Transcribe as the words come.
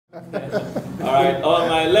All right, on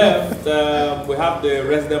my left, we have the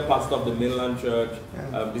resident pastor of the mainland church.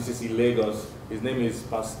 This is in Lagos. His name is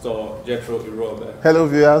Pastor 𝕻𝖆𝖗𝖙. Hello,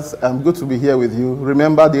 viewers. I'm good to be here with you.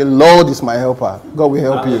 Remember, the Lord is my helper. God will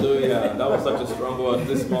help you. Hallelujah. That was such a strong word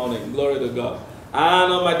this morning. Glory to God.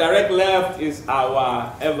 And on my direct left is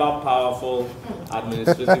our ever powerful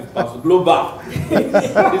administrative pastor, Global. He's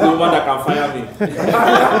the one that can fire me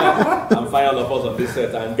and fire all of us on this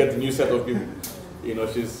set and get a new set of people. You know,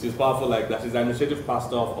 she's powerful like that. She's the administrative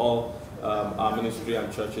pastor of all our ministry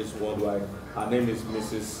and churches worldwide. Her name is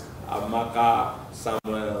Mrs. Amaka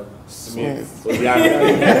Samuel Smith. Okay,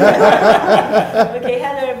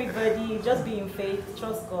 hello everybody. Just be in faith,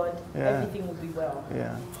 trust God. Everything will be well.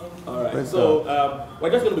 All right. So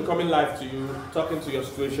we're just going to be coming live to you, talking to your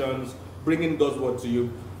situations, bringing God's word to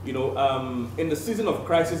you. You know, in the season of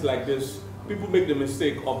crisis like this, people make the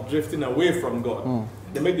mistake of drifting away from God.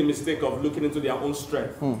 They make the mistake of looking into their own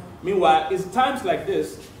strength. Meanwhile, it's times like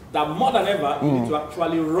this that more than ever, you need to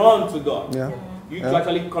actually run to God. You need to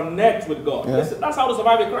actually connect with God. That's how to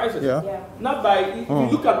survive a crisis. Not by, if you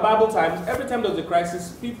look at Bible times, every time there's a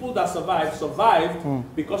crisis, people that survived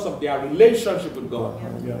because of their relationship with God.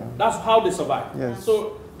 That's how they survive.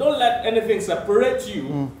 So don't let anything separate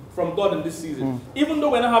you from God in this season. Even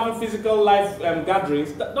though we're not having physical life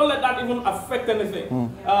gatherings, don't let that even affect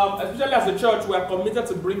anything. Especially as a church, we are committed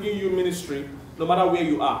to bringing you ministry no matter where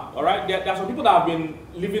you are. All right? There are some people that have been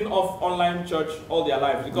living off online church all their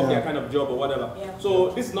lives because of their kind of job or whatever. So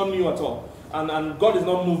this is not new at all. And God is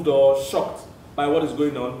not moved or shocked by what is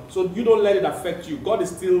going on. So you don't let it affect you. God is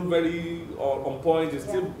still very on point. He's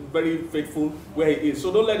still very faithful where he is.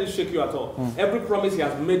 So don't let it shake you at all. Every promise he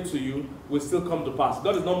has made to you will still come to pass.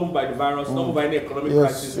 God is not moved by the virus, not moved by any economic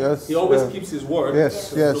crisis. He always keeps his word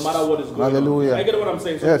no matter what is going on. I get what I'm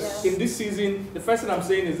saying? So in this season, the first thing I'm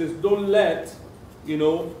saying is this: don't let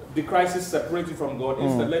the crisis separate you from God.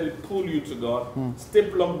 Instead, let it pull you to God. Stay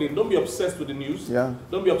plugged in. Don't be obsessed with the news.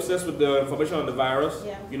 Don't be obsessed with the information on the virus.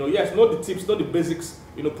 Yes, know the tips, know the basics.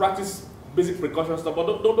 Practice basic precaution stuff. But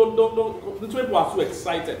don't. The people are so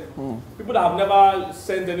excited. People that have never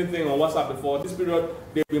sent anything on WhatsApp before, this period,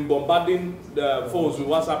 they've been bombarding the phones with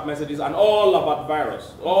WhatsApp messages and all about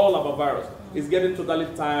virus. It's getting totally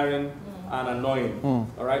tiring and annoying.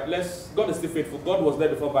 All right, God is still faithful. God was there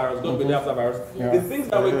before virus. God will be there after virus. The things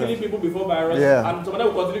that were killing people before virus, and some of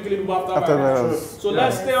them will continue killing people after virus. So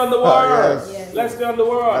let's stay on the word. Let's stay on the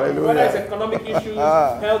word. Whether it's economic issues,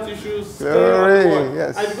 health issues, stay on the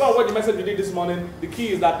word. And if you go and watch the message we did this morning, the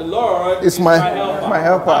key is that the Lord is my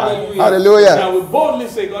helper. Hallelujah. Now we boldly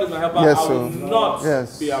say God is my helper. I will not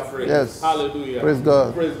be afraid. Hallelujah. Praise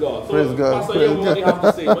God. Praise God. So, Praise God. Pastor, what do you have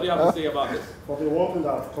to say? What do you have to say about this? But the one thing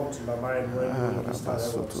that comes to my mind when we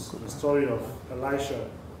started was the story of Elisha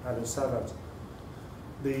and his servant.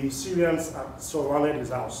 The Syrians surrounded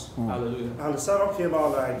his house. Hallelujah. And the servant came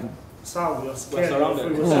out like, "Sir, we are scared." You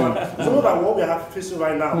know that what we are facing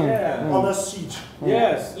right now, under siege.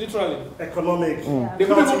 Yes, literally. Economic. They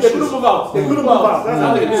couldn't move out. They couldn't move out. That's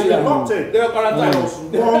how they locked it. They were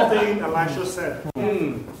quarantined. There was one thing Elisha said.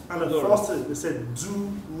 And the first thing, they said,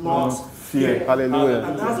 "Do not fear." Hallelujah.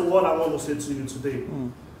 And that's the word I want to say to you today.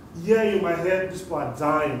 Yeah, you might hear these people are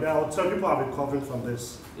dying. There are 10 people are recovering from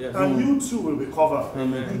this. And you too will recover.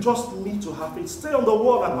 You just need to have it. Stay on the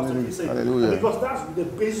word, like Pastor P said. Because that's the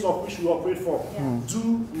basis of which we operate for.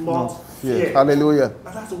 Do not fear. Hallelujah.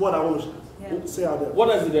 And that's the word I want to say out there. What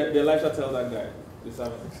does the Elisha tell that guy?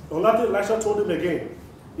 On that day, Elisha told him again.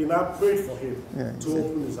 He now prayed for him to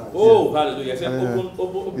open his eyes. Oh, hallelujah. He said,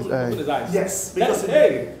 open his eyes. Yes. Because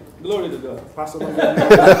glory to God. Pastor, glory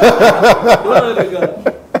to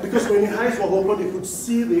God. Because when the eyes were open, they could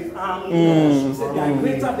see the army. He said, they are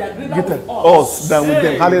greater with us than with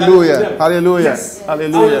them. Hallelujah. Hallelujah. Yes.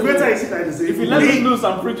 Hallelujah. Greater is it that is if you let him loose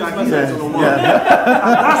and preach his message to the world. And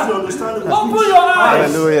that's the understanding. Open your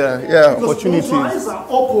eyes. Hallelujah. Because Opportunities. your eyes are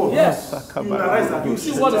open. Yes. You realize that you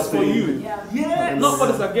see what is for you. Not what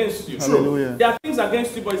is against you. Hallelujah. There are things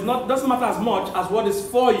against you, but it doesn't matter as much as what is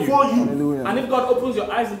for you. Hallelujah. And if God opens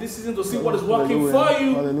your eyes in this season to see what is working for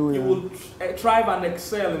you, you will thrive and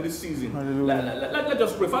excel in this season. Let's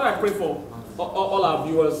just pray. Father, I pray for all our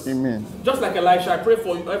viewers. Amen. Just like Elisha, I pray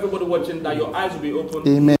for everybody watching that your eyes will be open.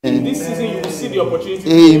 Amen. In this season, you will see the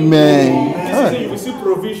opportunity. Amen. In this season, you will see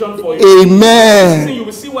provision for you. Amen. In this season, you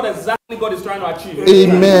will see what exactly God is trying to achieve.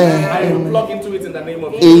 Amen. And you will plug into it in the name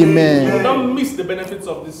of Jesus. Amen. You will not miss the benefits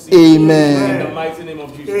of this season. Amen. In the mighty name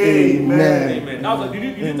of Jesus. Amen. Amen. Now, you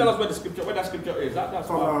didn't tell us where that scripture is. That's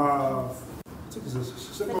from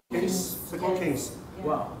Second Kings.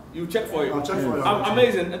 Wow. You check for it. I'll check for it.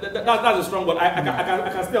 Amazing. That's a strong word. I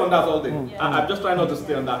can stay on that all day. I'm just trying not to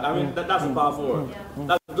stay on that. I mean, that's a powerful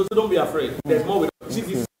word. Don't be afraid. There's more with it. See,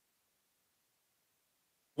 this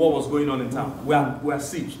what was going on in town. We are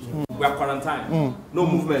sieged. We are quarantined. No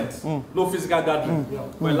movement. No physical gathering.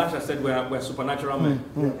 Well, like I said, we're supernatural men.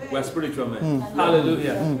 We're spiritual men.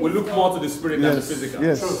 Hallelujah. We look more to the spirit than the physical.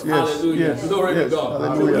 Hallelujah. Glory to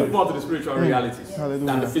God. We look more to the spiritual realities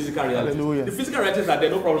than the physical realities. The physical realities are there,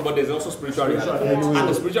 no problem, but there's also spiritual realities. And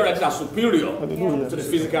the spiritual realities are superior to the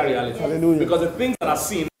physical realities. Because the things that are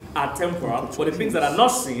seen are temporal, but the things that are not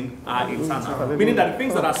seen are eternal. Meaning that the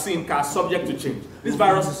things that are seen are subject to change. This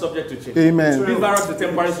virus is subject to change. Amen. This virus is a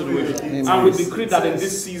temporary situation. And we decree that in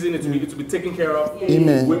this season it will be taken care of.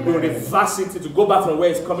 Amen. We will reverse it to go back from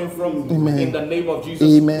where it's coming from. Amen. In the name of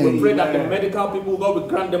Jesus. Amen. We pray that the medical people, God will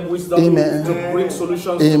grant them wisdom to bring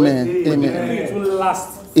solutions Amen. to it. We decree it will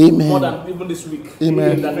last. Amen. More than even this week.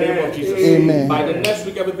 Amen. In the name of Jesus. Amen. By the next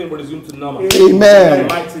week, everything will resume to normal. Amen. In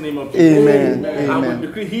the mighty name of Jesus. Amen. And Amen. we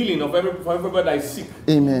decree healing for everybody that is sick.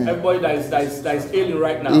 Amen. Everybody that is ailing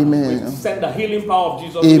right now. Amen. We send the healing power of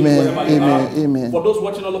Jesus. Amen. Wherever you are. Amen. For those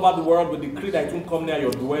watching all over the world, we decree that it won't come near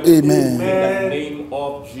your dwelling. Amen. In the name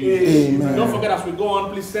of Jesus. Amen. Don't forget, as we go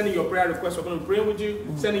on, please send in your prayer requests. We're going to pray with you.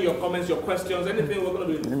 Send in your comments, your questions, anything. We're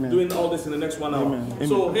going to be doing all this in the next 1 hour. Amen.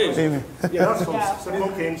 So, hey. Amen. Yeah, that's from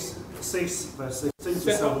 2 Kings 6, verse 16 to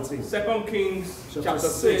 17. 2 Kings chapter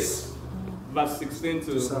 6, verse 16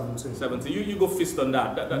 to 17. You go feast on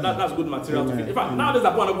that. That's good material to feast. In fact, nowadays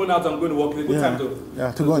I want to go out and go to work. It's a good time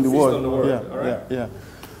to go on the feast word. on the word. All right?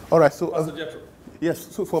 All right. So, yes.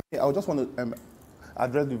 So for me, I just want to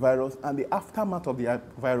address the virus and the aftermath of the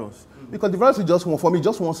virus, because the virus is just one. For me,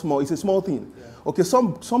 just one small. It's a small thing. Okay.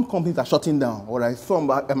 Some companies are shutting down. All right. Some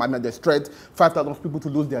there's threat 5,000 people to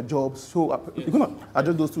lose their jobs. So you're gonna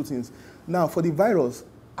address those two things. Now, for the virus,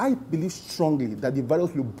 I believe strongly that the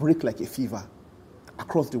virus will break like a fever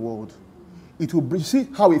across the world. It will break. See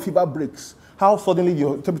how a fever breaks. How suddenly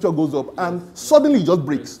your temperature goes up and suddenly it just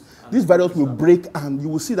breaks. This virus will break and you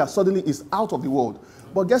will see that suddenly it's out of the world.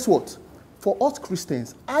 But guess what? For us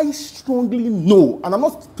Christians, I strongly know, and I'm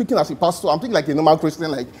not speaking as a pastor, I'm speaking like a normal Christian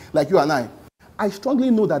like you and I. I strongly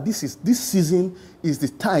know that this season is the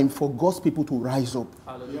time for God's people to rise up.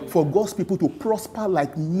 Hallelujah. For God's people to prosper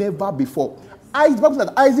like never before. The Bible said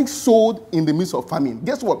that Isaac sowed in the midst of famine.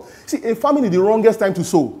 Guess what? See, a famine is the wrongest time to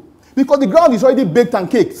sow, because the ground is already baked and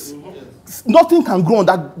caked. Nothing can grow on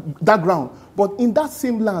that ground. But in that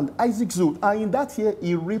same land, Isaac sowed, and in that year,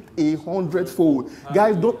 he reaped 100-fold.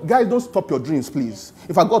 Guys, don't stop your dreams, please.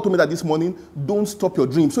 In fact, God told me that this morning, don't stop your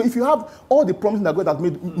dreams. So if you have all the promises that God has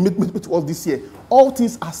made to us this year, all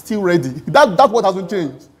things are still ready. That word hasn't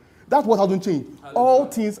changed. That word hasn't changed. All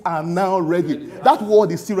things are now ready. That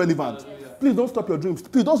word is still relevant. Please don't stop your dreams.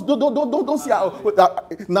 Please don't see how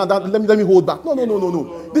now let me hold back.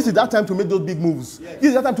 No. This is that time to make those big moves. This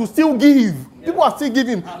is that time to still give. People are still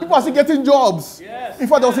giving. People are still getting jobs. In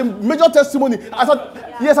fact, there was a major testimony. I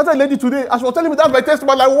saw a lady today. She was telling me that my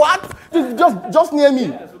testimony. Like, what? Just near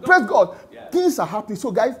me. Praise God. Things are happening. So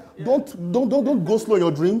guys, don't go slow in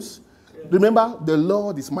your dreams. Remember, the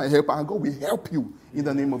Lord is my helper, and God will help you in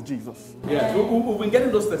the name of Jesus. Yeah, we've been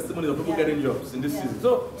getting those testimonies of people getting jobs in this season.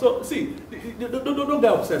 So see, don't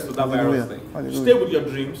get obsessed with that virus thing. Hallelujah. Stay with your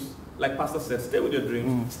dreams, like Pastor said. Stay with your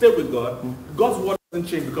dreams. Stay with God. God's word doesn't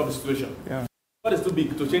change because of the situation. Yeah. God is too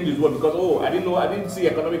big to change His word because I didn't see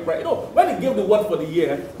economic price. When He gave the word for the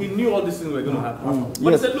year, He knew all these things were going to happen.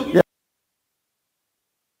 But He said, look. Yeah.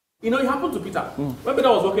 It happened to Peter. When Peter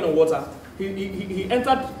was walking on water, he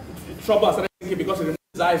entered trouble and started thinking because he removed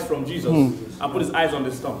his eyes from Jesus and put his eyes on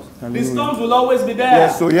the storms. The storms will always be there.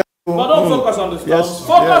 Yes, but don't focus on the storms.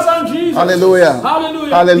 Focus on Jesus. Hallelujah.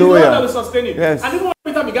 Hallelujah. Hallelujah. He's the one that will sustain you. Yes. And even when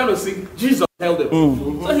Peter began to sing, Jesus held him.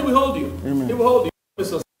 So He will hold you. Amen. He will hold you. He will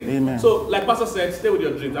sustain you. Amen. So, like Pastor said, stay with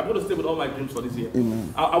your dreams. I'm going to stay with all my dreams for this year.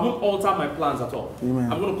 Amen. I won't alter my plans at all.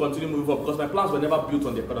 Amen. I'm going to continue moving forward because my plans were never built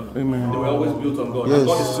on the economy. Amen. They were always built on God. Yes. And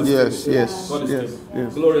God is still stable. Yes. God is Yes. stable.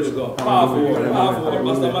 Yes. Glory to God. Powerful.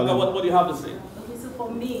 Pastor Maka, what do you have to say? Okay, so for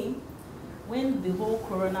me, when the whole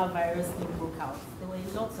coronavirus thing broke out, there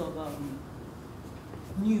were lots of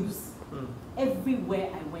news everywhere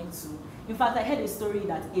I went to. In fact, I heard a story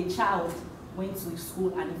that a child went to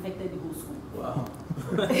school and infected the whole school. Wow.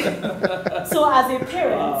 So as a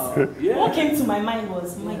parent, what came to my mind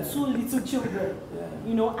was my 2 little children,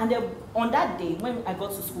 and then on that day when I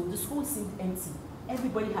got to school, the school seemed empty.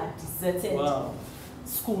 Everybody had deserted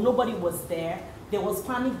school. Nobody was there. There was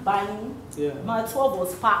panic buying. My 12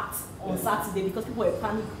 was packed on Saturday because people were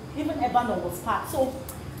panicking. Even 𝕰𝖆𝖶 was packed. So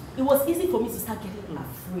it was easy for me to start getting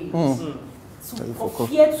afraid. for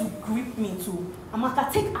fear to grip me to,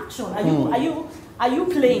 Amaka, take action. Are you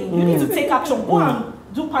playing? You need to take action. Go and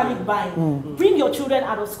do panic buying. Bring your children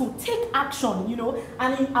out of school. Take action, you know.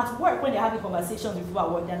 And at work, when they're having conversations with people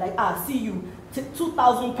at work, they're like, see you.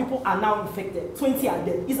 2,000 people are now infected. 20 are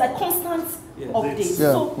dead. It's like constant updates.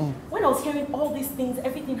 So when I was hearing all these things,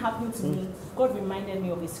 everything happening to me, God reminded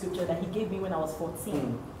me of a scripture that He gave me when I was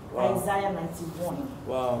 14. Isaiah 91.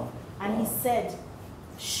 Wow. And He said,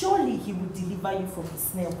 surely He will deliver you from the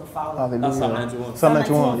snare of the fowler. That's Psalm 91. Psalm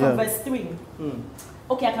 91 from verse 3.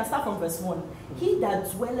 Okay, I can start from verse 1. He that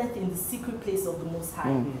dwelleth in the secret place of the Most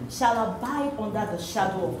High shall abide under the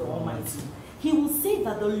shadow of the Almighty. He will say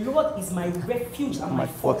that the Lord is my refuge and my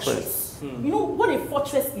fortress. You know what a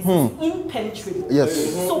fortress is? It's impenetrable.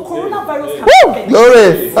 Yes. So coronavirus can penetrate.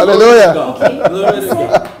 Glory! Hallelujah! Okay? He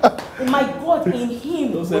said, my God, in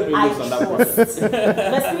Him will I trust. Verse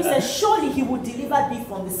 3 says, surely He will deliver thee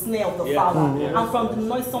from the snare of the fowler and from the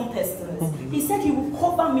noisome pestilence. He said He will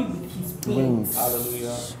cover me with His wings.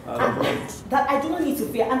 Hallelujah. And that I do not need to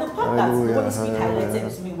fear. And the part that the Holy Spirit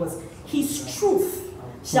highlighted to me was His truth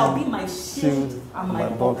shall be my shield and my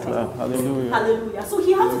buckler. Hallelujah. Hallelujah. So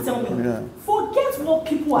He had to tell me, forget what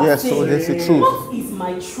people are saying. So there's a truth. What is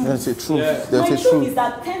my truth? There's a truth. Yes. My truth is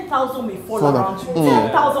that 10,000 may fall around you,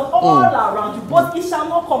 10,000 all around you, but it shall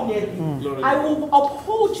not come near you. I will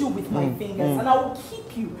uphold you with my fingers, and I will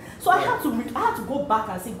keep you. So I had to go back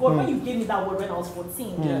and say, God, when you gave me that word when I was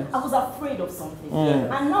 14, I was afraid of something.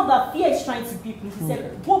 And now that fear is trying to grip me, He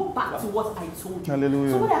said, go back to what I told you.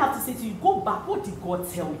 Hallelujah. So what I have to say to you, go back. What did God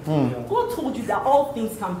tell you? God told you that all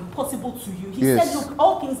things can be possible to you. He said, look,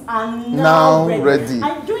 all things are now ready.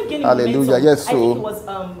 And during getting Hallelujah. Yes, so I think it was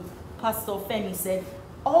Pastor Femi said,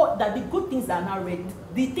 all that the good things that are now ready,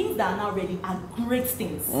 the things that are now ready are great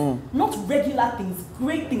things, not regular things,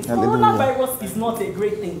 great things. Hallelujah. Coronavirus is not a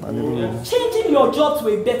great thing. Hallelujah. Changing your job to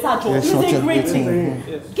a better job is a great thing.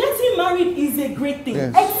 Yes. Getting married is a great thing.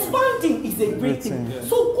 Expanding is a great thing. Yes.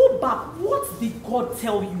 So go back. What did God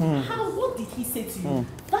tell you? What did He say to you?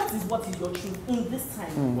 That is what is your truth in this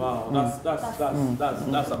time. Wow,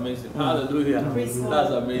 that's amazing. Hallelujah.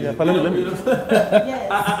 That's amazing. Yeah,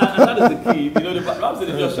 Yes. And that is the key. You know, the Bible said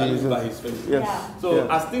the just shall live by His faith. Yes. So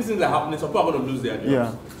as things are happening, some people are going to lose their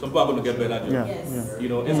jobs. Some people are going to get better jobs. Yes. You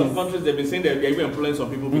know, in some countries they've been saying they're even employing some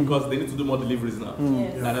people because they need to do more deliveries now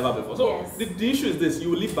than ever before. So the issue is this: you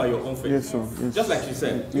will live by your own faith. Yes. Just like she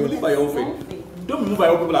said, you will live by your own faith. Don't move by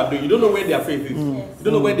what people are doing. You don't know where their faith is. You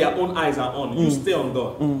don't know where their own eyes are on. You stay on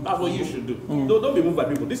God. That's what you should do. Don't be moved by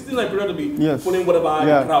people. This thing like period to be following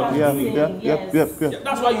whatever crowd is doing.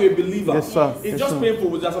 That's why you're a believer. Yes, sir. It's just painful.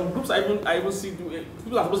 There are some groups I even see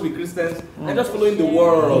people are supposed to be Christians and just following the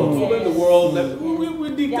world. Following the world. We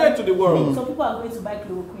dictate to the world. Some people are going to buy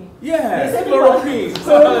chloroquine. Yes, chloroquine.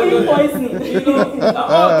 Chloroquine poisoning. You know,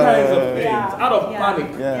 all kinds of things. Out of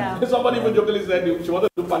panic. Yeah. Somebody even jokingly said she wanted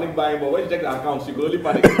to do panic buying, but when she checked the account, she could only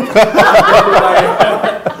panic.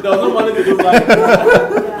 There was no money to do buying.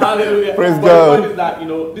 Hallelujah. Praise God. God. The point is that, you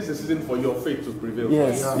know, this is a season for your faith to prevail.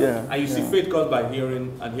 Yes. And you see, faith comes by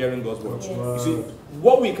hearing and hearing God's word. You see,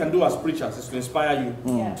 what we can do as preachers is to inspire you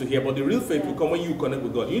to hear, but the real faith will come when you connect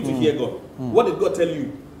with God. You need to hear God. What did God tell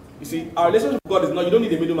you? You see, our relationship with God is not, you don't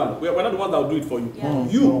need a middleman. We're not the ones that will do it for you.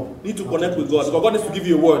 You need to connect with God. Because God needs to give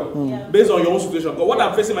you a word based on your own situation. God, what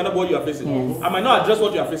I'm facing might not be what you are facing. I might not address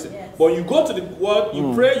what you are facing. But when you go to the word,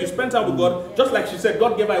 you pray, you spend time with God, just like she said,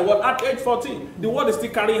 God gave her a word at age 14. The word is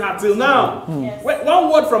still carrying her till now.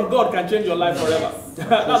 One word from God can change your life forever.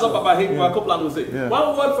 That's what Papa Copeland will say.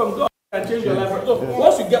 One word from God can change your life forever. So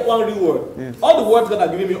once you get one real word, all the words God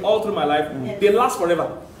has given me all through my life, they last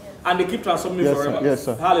forever. And they keep transforming me forever. Yes,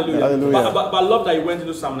 sir. Hallelujah. Hallelujah. But I love that you went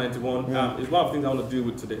into Psalm 91. It's one of the things I want to deal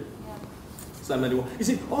with today. Psalm 91. You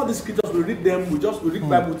see, all these scriptures, we read them, we read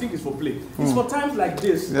Bible, we think it's for play. It's for times like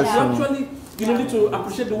this. You actually need to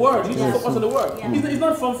appreciate the word. You need to focus on the word. It's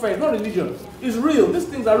not fun fair, it's not religion. It's real. These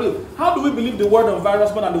things are real. How do we believe the word of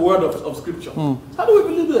virus more than the word of scripture? How do we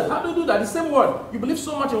believe that? How do we do that? The same word. You believe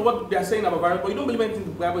so much in what they are saying about virus, but you don't believe anything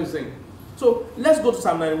the Bible is saying. So let's go to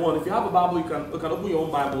Psalm 91. If you have a Bible, you can open your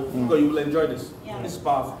own Bible because you will enjoy this. This is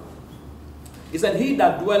powerful. It said, he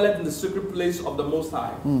that dwelleth in the secret place of the Most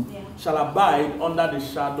High shall abide under the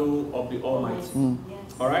shadow of the Almighty.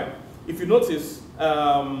 All right? If you notice,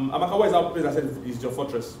 Amaka, where is that place I said is your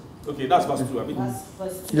fortress? Okay, that's verse 2. I mean,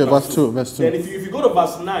 verse 2. Yeah, verse 2. Then if you go to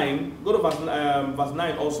verse 9, go to verse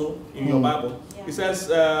 9 also in your Bible. It says,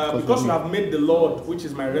 because you have made the Lord, which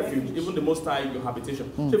is my refuge, even the Most High, your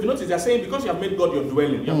habitation. So if you notice, they're saying, because you have made God your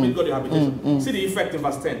dwelling, you have made God your habitation. See the effect in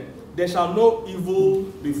verse 10. There shall no evil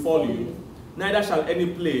befall you, neither shall any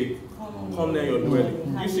plague come near your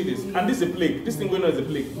dwelling. You see this? And this is a plague. This thing going on is a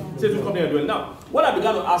plague. It says will come near your dwelling. Now, what I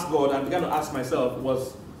began to ask God and began to ask myself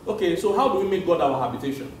was, okay, so how do we make God our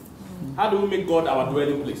habitation? How do we make God our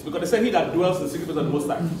dwelling place? Because they say he that dwells in the secret place of the Most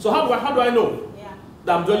High. So how do I know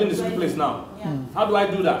that I'm dwelling in the secret place now? How do I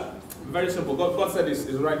do that? Very simple. God said this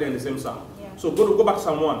is right there in the same Psalm. So go back to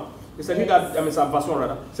Psalm 1. He said, verse 1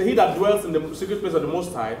 rather. So he that dwells in the secret place of the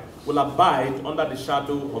Most High will abide under the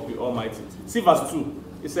shadow of the Almighty. See verse 2.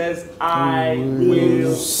 It says, I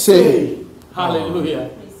will say. Hallelujah.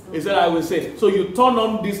 He said, I will say. So you turn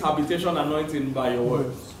on this habitation anointing by your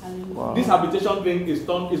words. Wow. This habitation thing is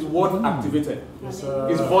word activated. Yes,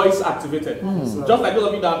 it's voice activated. Just like those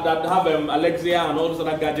of you that have Alexa and all those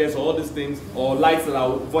other gadgets or all these things or lights that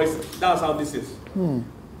are voice. That's how this is.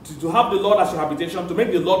 To have the Lord as your habitation, to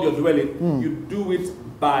make the Lord your dwelling, you do it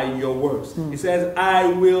by your words. He says, I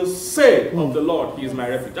will say of the Lord, he is my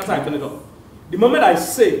refuge. That's how I turn it on. The moment I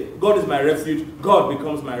say, God is my refuge, God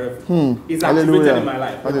becomes my refuge. It's activated in my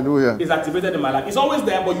life. Hallelujah. It's activated in my life. It's always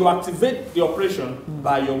there, but you activate the operation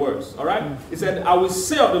by your words. All right? He said, I will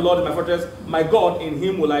say of the Lord is my fortress, my God, in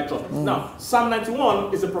him will I trust. Now, Psalm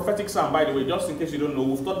 91 is a prophetic psalm, by the way, just in case you don't know.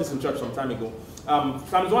 We've taught this in church some time ago. Psalm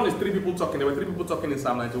 91 is 3 people talking. There were 3 people talking in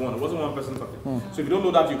Psalm 91. It wasn't one person talking. So if you don't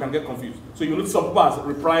know that, you can get confused. So you know some people are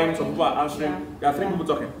replying, some people are answering. There are 3 people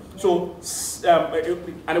talking. So,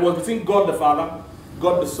 and it was between God the Father,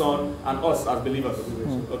 God the Son, and us as believers.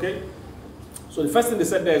 Okay? So the first thing they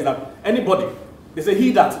said there is that anybody, they say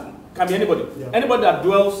he that, can be anybody. Anybody that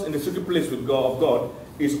dwells in the secret place with God, of God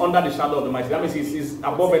is under the shadow of the mighty. That means he's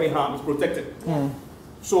above any harm, he's protected.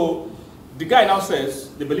 So the guy now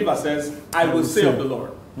says, the believer says, I will say of the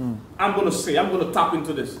Lord. I'm going to say, I'm going to tap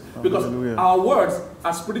into this. Because our words,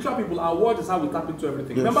 as spiritual people, our words is how we tap into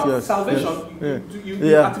everything. Remember, salvation,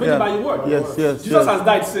 you activate it by your word. Jesus has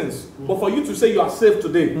died since. But for you to say you are saved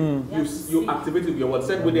today, you activate it with your word.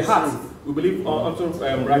 Said with the heart, we believe unto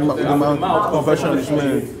righteousness, the mouth, confession is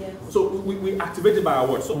made. So we activate it by our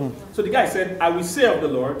words. So the guy said, I will say of the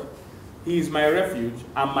Lord, he is my refuge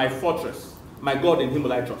and my fortress. My God, in him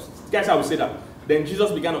will I trust. The guy said, I will say that. Then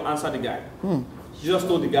Jesus began to answer the guy. Jesus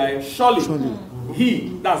told the guy, surely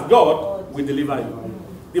he, that's God, will deliver you.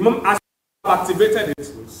 The moment as you have activated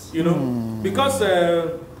it, you know, because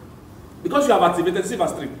you have activated, see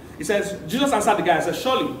verse 3. It says, Jesus answered the guy and said,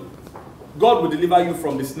 surely God will deliver you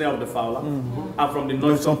from the snare of the fowler and from the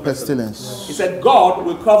noisome pestilence. He said, God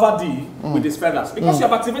will cover thee with his feathers. Because you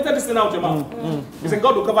have activated this thing out of your mouth. He said,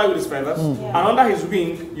 God will cover you with his feathers, and under his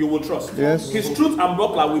wing you will trust. His truth and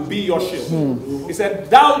buckler will be your shield. He said,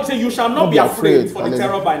 you shall not be afraid for the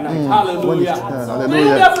terror by night. Hallelujah. Don't be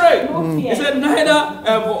afraid. He said,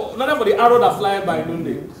 neither for the arrow that flieth by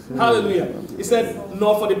noonday. Hallelujah. He said,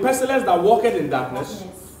 nor for the pestilence that walketh in darkness,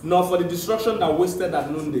 nor for the destruction that wasted at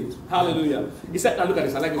noonday. Hallelujah. He said, now look at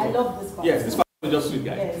this. I like this one. I love this part. Yes, this part is just sweet,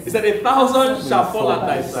 guys. Yes. He said, 1,000 shall fall at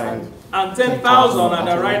thy side, and 10,000 at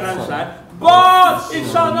the right hand side, but it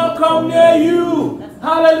shall not come near you.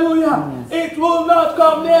 Hallelujah. It will not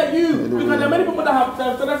come near you. Because there are many people that have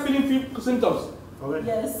started feeling symptoms.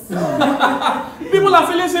 Yes. People are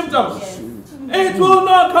feeling symptoms. Yes. It will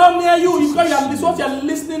not come near you. It's what you're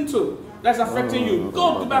listening to that's affecting you.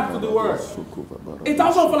 Go back to the word. 1,000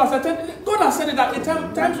 fall at said, God has said it that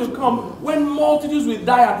times will come when multitudes will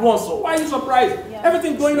die at once. So why are you surprised?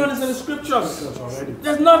 Everything going on is in the scriptures.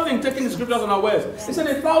 There's nothing taking the scriptures unawares. He said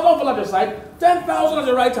 1,000 fall at your side, 10,000 at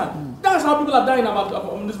your right hand. That's how people are dying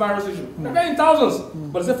about this virus issue. They're dying in thousands.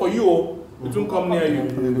 But he said for you, it won't come near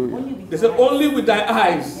you. They said only with thy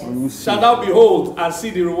eyes shalt thou behold and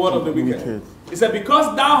see the reward of the wicked. He said,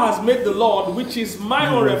 because thou hast made the Lord, which is my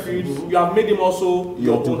own refuge, you have made him also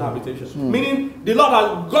your own habitation. Meaning,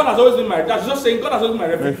 God has always been my refuge. That's just saying, God has always been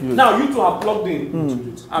my refuge. Now you two have plugged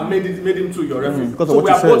in and made him to your refuge. Because so we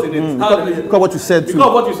are both in it. Because of what you said. Because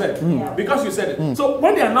of what you said. Because you said it. So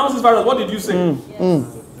when they announced this virus, what did you say?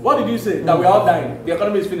 What did you say? That we are all dying. The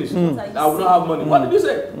economy is finished. That we don't have money. What did you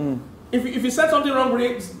say? If you said something wrong,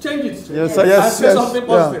 change it. Yes, and say something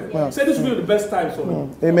positive. Say this will be the best time for me.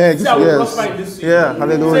 Amen. Say I will prosper in this season.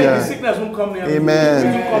 Hallelujah. Say the sickness won't come near me. Amen.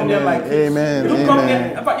 It won't come near my kids. Amen. It won't come near.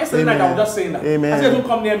 In fact, yesterday night I was just saying that. Amen. I said it won't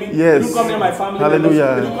come near me. Yes. It won't come near my family Hallelujah.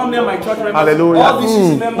 members. It won't come near my church members. Hallelujah. All these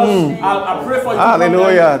CC members, I pray for you.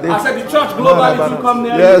 Hallelujah. I said the church globally will come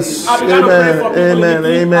near yes. you. I began to pray for people.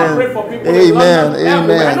 Amen. I pray for people. Amen.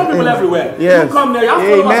 I know people everywhere. Yes. You come near.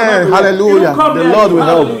 Amen. Hallelujah. The Lord will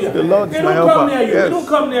help. The Lord is my helper.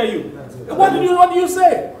 Come near you. What do you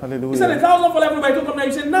say? Hallelujah. He said 1,000 for everybody to come near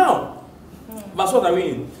you. He said now. Verse what are we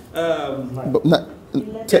in?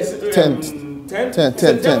 10.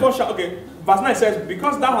 Okay. verse 9 says,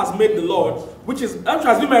 because thou hast made the Lord, which has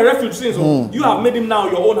been my refuge since, you have made him now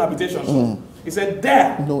your own habitation. He said,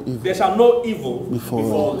 there shall no evil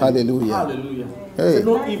befall thee. Hallelujah. Hallelujah. Hey. He said,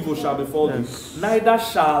 no evil shall befall thee, neither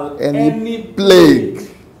shall any plague.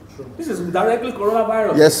 This is directly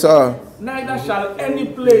coronavirus. Yes, sir. Neither shall any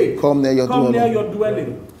plague come near your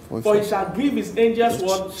dwelling. For he shall give his angels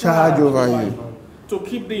what? Charge over you. To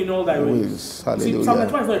keep thee in all thy ways. Hallelujah. See, Psalm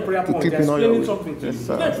 91 is not a prayer point. They're explaining something to you. It's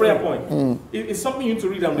not a prayer point. It's something you need to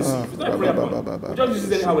read and receive. It's not a prayer point. We just use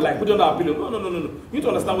it anyhow we like. Put it on our pillow. No. You need to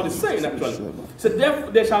understand what it's saying actually. So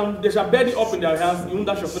they shall bear thee up in their hands, even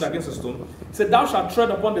thou shalt foot against a stone. He said, thou shalt tread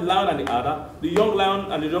upon the lion and the adder, the young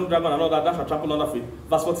lion and the young dragon and all that, thou shalt trample under feet.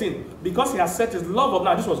 Verse 14. Because he has set his love upon.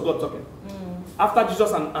 Now this was God talking. After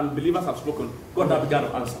Jesus and believers have spoken, God now began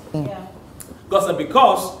to answer. God said,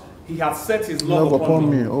 because he has set his love upon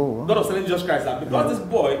me. God was telling Jesus Christ that because this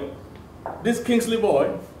boy, this Kingsley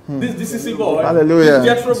boy, this DCC boy, hallelujah, this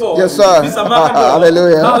Jethro boy, yes, sir, this Amaka boy,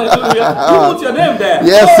 hallelujah, you put your name there.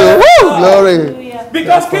 Yes, sir. Woo, glory.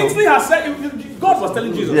 Because Kingsley has said, God was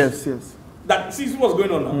telling Jesus, yes, that see what's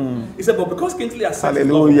going on now. He said, but because Kingsley has set his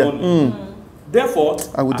love upon me, therefore,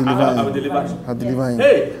 I will deliver him. I will deliver him.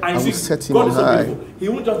 Hey, and I will set him God is so high. beautiful. He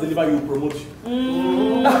won't just deliver you, he will promote you.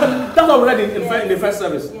 That's what we read in the first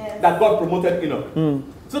service, that God promoted Enoch.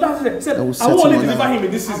 So that's it. He said, I won't only deliver him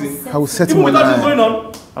in this season. I will set him even high. without this going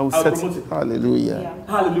on, I will promote set him. Hallelujah.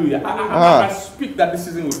 Hallelujah. I speak that this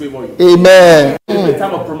season will favor you. Amen. It's a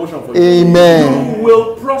time of promotion for you. Amen. You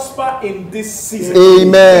will prosper in this season.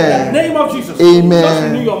 Amen. In the name of Jesus. Amen. Just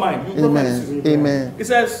renew your mind. You prosper in this season. Amen. It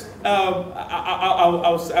says, where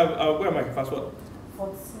am I? Fast forward.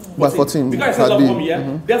 14. Because I said love for me,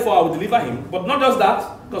 therefore I will deliver him. But not just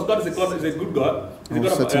that, because God is a good God. He's a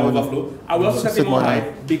God of overflow. I will also set him on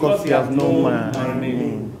high because he has known my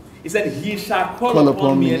name. He said, he shall call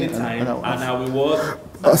upon me anytime, and I will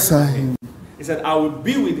answer him. He said, I will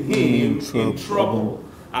be with him in trouble.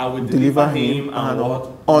 I will deliver him and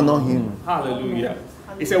honor him. Hallelujah.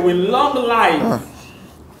 He said, with long life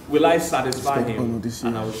will I satisfy him,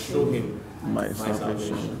 and I will show him my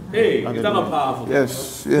salvation. Hey, is that not powerful?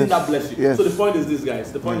 Yes. Didn't that bless you? Yes. So the point is this,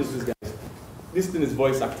 guys. This thing is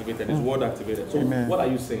voice activated. It's word activated. So what are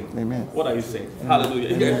you saying? Amen. What are you saying?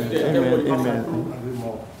 Hallelujah.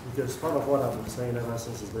 Amen. Because part of what I've been saying ever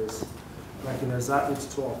since is this. Like in Isaiah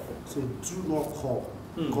 8:12. So do not call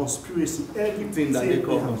conspiracy everything that they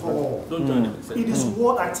call. Don't join them. It is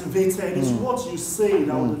word activated. It is what you say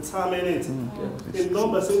that will determine it. In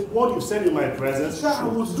Numbers, say what you said in my presence, that I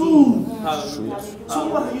will do. So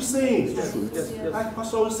what are you saying? Like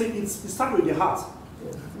Pastor always say, it starts with your heart.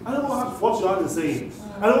 I don't know what your heart is saying.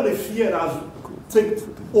 I know the fear that has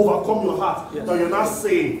overcome your heart. That you're not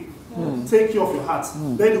saying. Take care of your heart.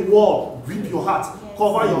 Let the word grip your heart.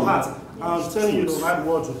 Cover your heart. I'm telling you, the right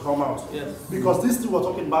words will come out. Because this thing we're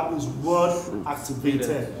talking about is word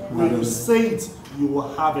activated. When you say it, you will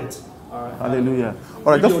have it. All right. Hallelujah.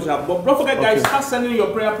 All right. But don't forget, guys, start sending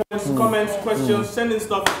your prayer points, comments, questions, sending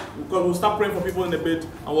stuff, because we'll start praying for people in a bit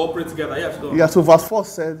and we'll all pray together. Yes, go. Yeah, so verse 4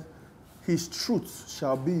 said, his truth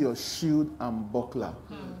shall be your shield and buckler.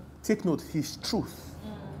 Take note, his truth.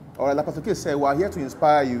 All right, like Pastor K said, we are here to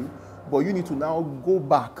inspire you, but you need to now go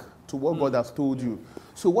back to what God has told you.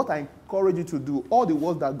 So what I encourage you to do, all the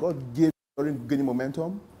words that God gave during gaining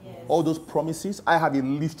momentum, all those promises, I have a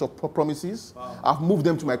list of promises. I've moved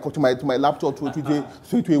them to my laptop, to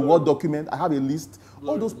a Word document. I have a list.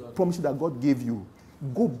 All those promises that God gave you,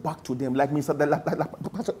 go back to them. Like Mr.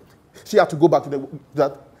 She had to go back to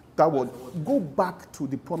that word. Go back to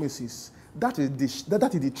the promises. That is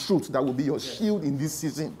the truth that will be your shield in this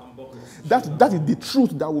season. That is the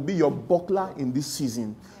truth that will be your buckler in this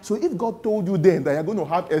season. So if God told you then that you're going to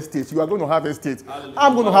have estate, you are going to have estate.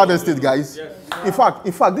 I'm going to have estate, guys. In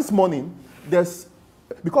fact, this morning,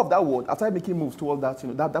 because of that word, I started making moves towards that,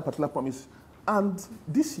 that particular promise. And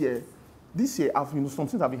this year, some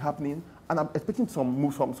things have been happening, and I'm expecting some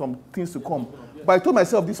moves, some things to come. But I told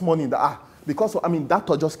myself this morning that because that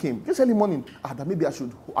thought just came this early morning. That maybe I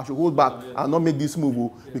should hold back and not make this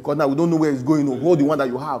move because now we don't know where it's going. Hold the one that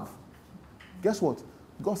you have. Guess what?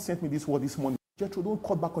 God sent me this word this morning. Jethro, don't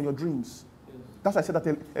cut back on your dreams. That's why I said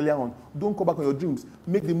that earlier on. Don't cut back on your dreams.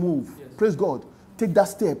 Make the move. Praise God. Take that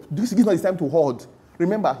step. This is not the time to hold.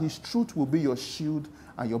 Remember, his truth will be your shield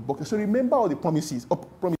and your buckler. So remember all the promises.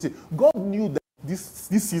 God knew that this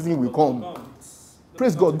season will come.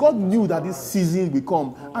 Praise God. God knew that this season will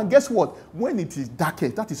come. And guess what? When it is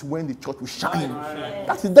darkest, that is when the church will shine.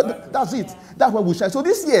 That's it. That's when we shine. So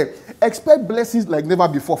this year, expect blessings like never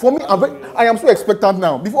before. For me, I am so expectant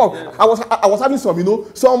now. Before, I was having some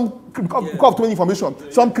of 20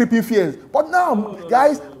 information, some creeping fears. But now,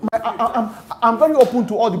 guys, I'm very open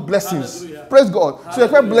to all the blessings. Hallelujah. Praise God. So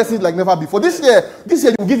expect blessings like never before. This year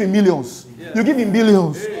you give in millions. You give in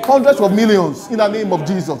billions, hundreds of millions in the name of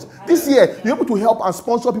Jesus. This year, you're able to help and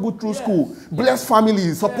sponsor people through school, bless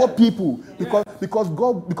families, support people, because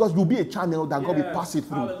you'll be a channel that God will pass it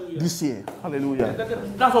through this year. Hallelujah.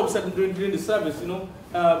 That's what we said during the service,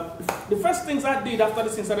 the first things I did after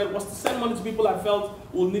this incident was to send money to people I felt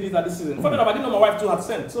will need it at this season. Funny enough, I didn't know my wife too had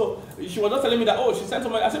sent. So she was just telling me that, she sent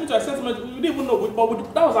some money. I sent some money. We didn't even know,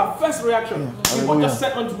 but that was our first reaction. We just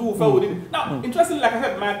sent money to people who felt we did it. Now, interestingly, like I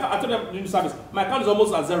said, I told them during the service, my account is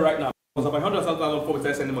almost at zero right now. Because of 100,000 before we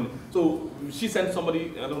started sending money. So she sent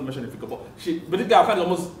somebody, I don't mention the figure, but the account is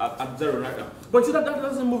almost at zero right now. But see, that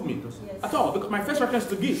doesn't move me at all, because my first reference is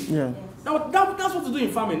to give. Yeah. That's what to do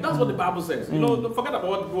in farming. That's what the Bible says. Forget about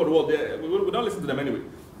what people do. We don't listen to them anyway.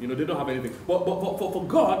 They don't have anything. But for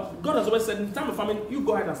God has always said, in the time of famine, you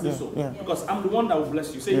go ahead and say so. Yeah. Because I'm the one that will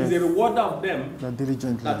bless you. Say He's a rewarder of them that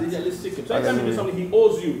diligently seek Him. So anytime you do something, He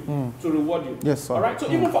owes you to reward you. Yes, sir. All right.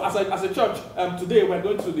 So even for as a church, today we're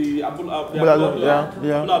going to the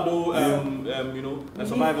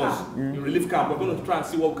survivors relief camp. We're going to try and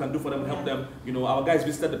see what we can do for them, help them. Our guys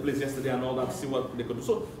visited the place yesterday and all that to see what they could do.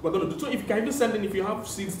 So we're going to do. So if you can even send in, if you have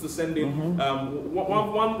seeds to send in,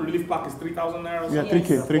 one relief pack is 3,000 naira. Yeah,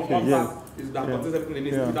 3K. That contains everything they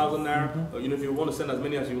need, 3,000 naira. If you want to send as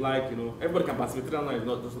many as you like, everybody can participate. 3,000 naira is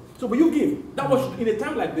not just so. But you give. That was in a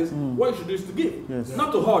time like this. What you should do is to give,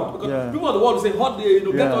 not to hoard. Because people of the world will say, hoard,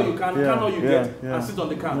 get all you can all you get, and sit on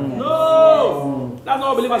the can. No, that's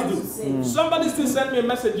not what believers do. Somebody still sent me a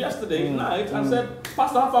message yesterday night and said,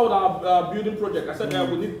 Pastor, how far with our building project? I said,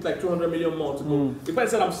 we need like 200 million more to go. The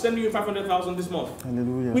person said, I'm sending you 500,000 this month.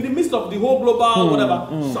 Hallelujah. With the midst of the whole global whatever,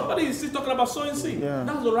 somebody is still talking about sowing seed.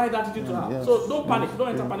 That's the right attitude to have. So don't panic. Don't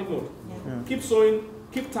enter panic mode. Keep sowing.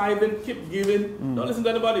 Keep tithing. Keep giving. Don't listen to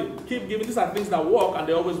anybody. Keep giving. These are things that work, and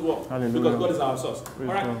they always work. Hallelujah. Because God is our source. All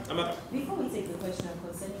right. Before we take the question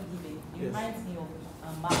concerning giving, it reminds me of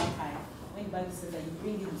Malachi, when the Bible says that you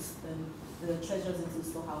bring the treasures into the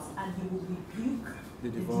storehouse, and He will rebuke the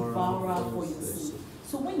devourer for your sake.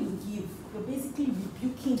 So when you give, you're basically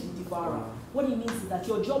rebuking the devourer. What it means is that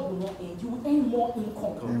your job will not end. You will earn more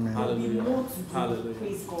income. There will be more to do. Hallelujah.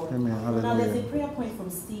 Praise God. Amen. Now there's a prayer point from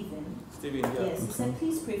Stephen. Yes, he said,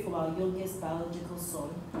 please pray for our youngest biological son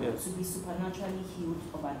to be supernaturally healed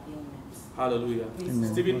of an ailment. Hallelujah.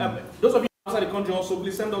 Stephen, those of you outside the country also,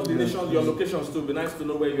 please send us the nations, your locations too. It'd be nice to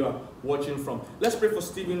know where you are watching from. Let's pray for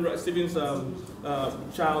Stephen's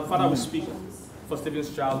child. Father, we speak for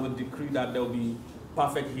Stephen's child. We decree that there will be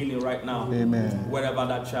perfect healing right now. Amen. Wherever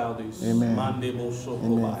that child is. Amen.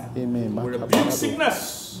 Amen. We rebuke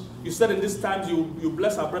sickness. You said in these times you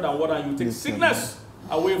bless our bread and water and you take sickness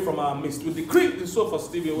away from our midst. We decree the soul for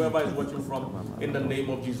Stephen, wherever he's watching from, in the name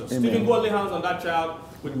of Jesus. Amen. Stephen, go lay hands on that child.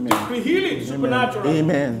 We decree healing, supernatural, in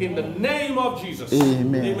the name of Jesus.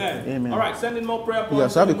 Amen. Amen. All right, send in more prayer points.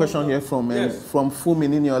 Yes, I have a question here from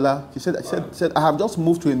𝕰𝖉𝖊𝖓. She said, I have just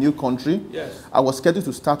moved to a new country. Yes. I was scheduled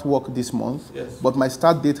to start work this month, but my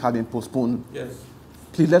start date has been postponed. Yes.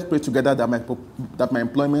 Please let's pray together that my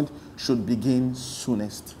employment should begin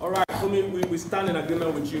soonest. All right, so we stand in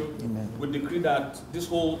agreement with you. Amen. We decree that this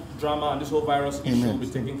whole drama and this whole virus issue will be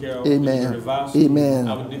taken care of. Amen. Reversed. Amen.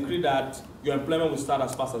 And we decree that your employment will start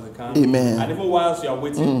as fast as it can. Amen. And even whilst you are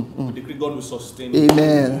waiting, we decree God will sustain you.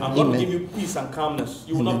 Amen. And God will give you peace and calmness.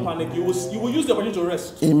 You will not panic. You will use the opportunity to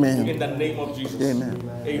rest. Amen. In the name of Jesus. Amen.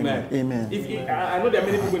 Amen. Amen. I know there are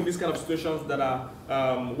many people in these kind of situations that are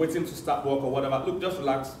waiting to start work or whatever. Look, just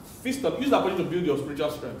relax. Feast on. Use the opportunity to build your spiritual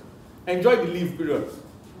strength. Enjoy the leave period.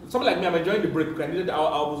 Something like me, I'm enjoying the break. I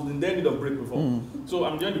was in their need of break before. So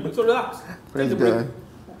I'm enjoying the break. So relax. Take the break.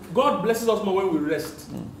 God blesses us more when we rest.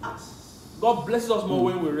 God blesses us more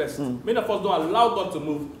when we rest. Many of us don't allow God to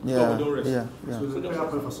move, so we don't rest. So there's a prayer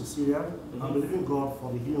point for Cecilia. I'm believing God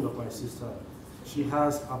for the healing of my sister. She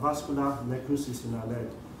has a vascular necrosis in her leg.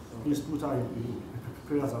 Please put her in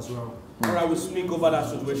prayers as well. All right, we speak over that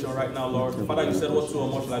situation right now, Lord. Father, you said what two or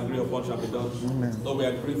more shall agree upon shall be done. Lord, we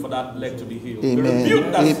agree for that leg to be healed. Amen. We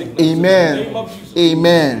rebuke that sickness. Amen. In the name of Jesus.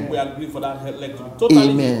 Amen. We agree for that leg to be totally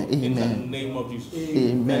healed. In the name of Jesus.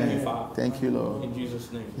 Amen. Thank you, Father. Thank you, Lord. In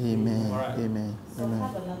Jesus' name. Amen. All right. Amen. So I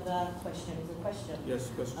have another question. It's a question. Yes,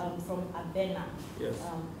 question. From 𝕰𝖉𝖓. Yes.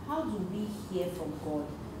 How do we hear from God?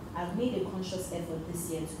 I've made a conscious effort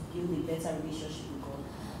this year to build a better relationship with God.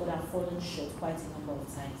 but I've fallen short quite a number of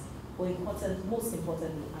times. But most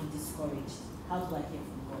importantly, I'm discouraged. How do I hear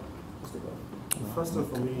from God? First thing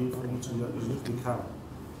for me to do is you need to be calm.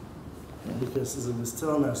 Because it's in the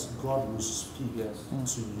stillness God will speak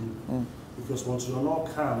to you. Because once you're not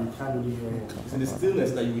calm, you can't really hear Him. It's in the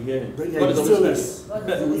stillness that you will hear Him. Yeah, in the stillness,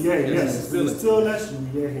 you will hear Him. Yes, in the stillness, you will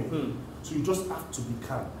hear Him. So you just have to be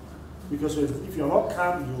calm. Because if you're not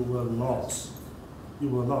calm, you will not. You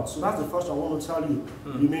will not. So that's the first thing I want to tell you.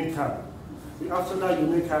 Remain calm. After that, you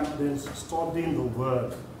remain calm, then studying the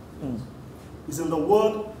Word. It's in the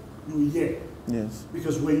Word you hear. Yes.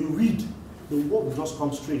 Because when you read, the word will just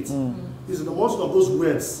come straight. It's in the most of those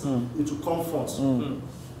words into comfort.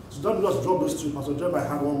 So don't just drop those two. Pastor Jeremiah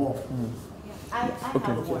had one more. I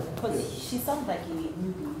have one, because she sounds like a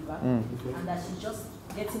new believer, and that she's just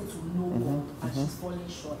getting to know God, and she's falling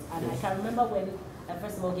short. And I can remember when I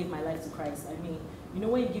first of all gave my life to Christ. I mean, you know,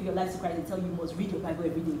 when you give your life to Christ, they tell you must read your Bible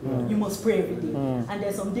every day, you must pray every day, and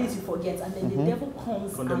there's some days you forget, and then the devil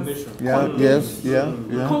comes condemnation.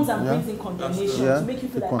 Comes and brings in condemnation to make you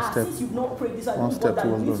feel like, since you've not prayed this, I don't know that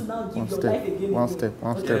you need to now give your life again. One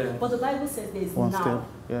step. But the Bible says there's now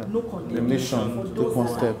no condemnation for those who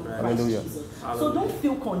are in Christ Jesus. So don't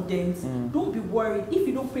feel condemned. Don't be worried if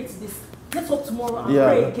you don't pray to this. Let's hope tomorrow and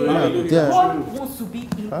pray again. God wants to be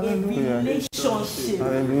in a relationship.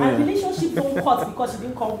 And relationships don't cut because you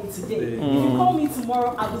didn't call me today. If you call me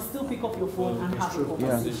tomorrow, I will still pick up your phone and have a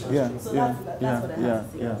conversation. So that's what I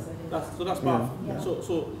have to say. So that's powerful.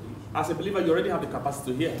 So as a believer, you already have the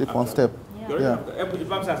capacity to hear. Take one step. The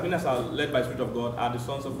Bible says, many are led by the Spirit of God are the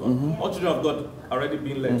sons of God. All children of God are already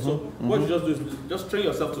being led. So what you just do is just train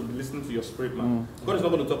yourself to be listening to your spirit, man. God is not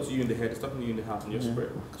going to talk to you in the head; He's talking to you in the heart and your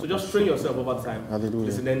spirit. So just train yourself over time. Hallelujah.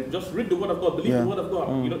 Listen, then just read the Word of God, believe the Word of God.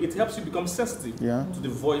 You know, it helps you become sensitive to the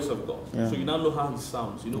voice of God. So you now know how He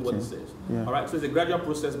sounds. You know what He says. All right. So it's a gradual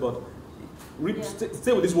process, but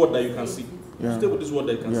stay with this word that you can see. Stay with this word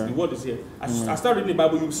that you can see. The word is here. As I start reading the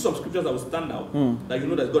Bible, you see some scriptures that will stand out that you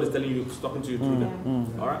know that God is telling you, talking to you through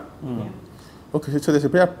them. All right? Okay, so there's a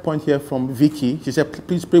prayer point here from Vicky. She said,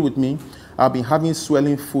 please pray with me. I've been having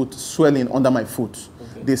swelling under my foot.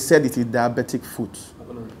 Okay. They said it is diabetic foot. I'm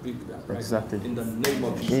going to rebuke that. Exactly. In the name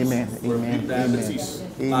of Jesus. Amen. Amen. Diabetes.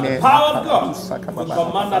 Amen. The power of God. We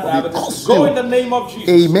command that diabetes. Go in the name of Jesus.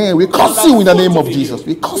 Amen. We curse you in the name of Jesus.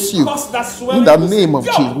 We curse you in the name of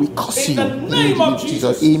Jesus. We curse you in the name of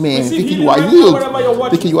Jesus. Amen. Vicky, you are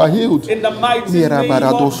healed. Vicky, you are healed. In the mighty name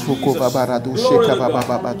of Jesus. Glory to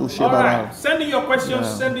God. All right. Send in your questions.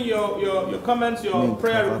 Send in your comments, your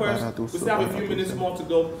prayer requests. We still have a few minutes more to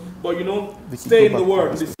go. But you know, stay in the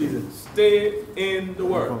Word this season. Stay in the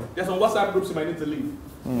Word. There's some WhatsApp groups you might need to leave.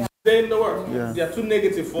 Stay in the Word. They are too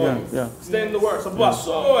negative for you. Stay in the Word. Some people are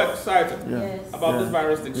so excited about this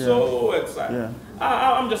virus thing. So excited.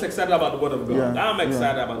 I'm just excited about the Word of God. I'm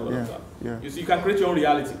excited about the Word of God. You see, you can create your own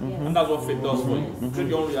reality. And that's what faith does for you. Create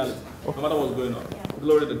your own reality. No matter what's going on.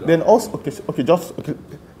 Glory to God. Then also, okay,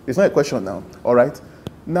 it's not a question now. All right.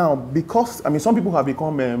 Now, because, I mean, some people have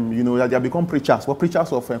become, they have become preachers. Well,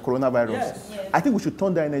 preachers of coronavirus. Yes. I think we should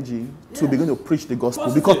turn their energy to begin to preach the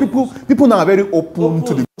gospel. Because people now are very open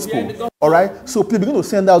to the gospel. All right? So please begin to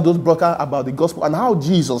send out those broadcasts about the gospel and how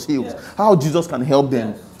Jesus heals, how Jesus can help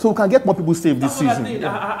them. So we can get more people saved this season.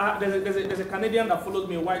 There's a Canadian that follows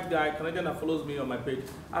me, a white guy, Canadian that follows me on my page.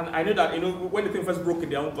 And I knew that, when the thing first broke in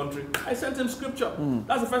their own country, I sent him scripture.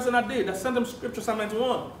 That's the first thing I did. I sent him scripture, Psalm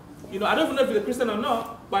 91. I don't even know if he's a Christian or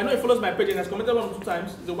not, but I know he follows my page and has commented 1 or 2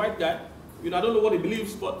 times. He's a white guy. I don't know what he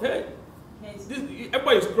believes, but hey,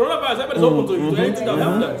 everybody's coronavirus, everybody's open to anything that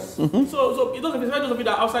will help them. So it doesn't be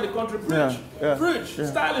that outside the country, preach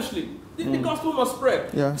stylishly. The gospel must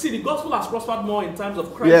spread. See, the gospel has prospered more in times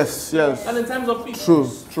of crisis than in times of peace.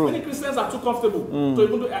 True. Many Christians are too comfortable to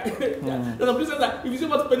even do. There's some Christians that if you see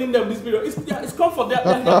what's paining them this period, it's comfort. They're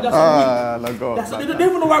so weak. They don't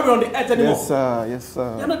even know why we're on the earth anymore. Yes,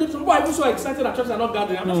 sir. Some people are even so excited that churches are not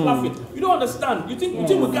gathering. I'm just laughing. You don't understand. You think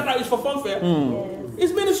we gather is for funfair?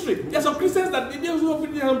 It's ministry. There's some Christians that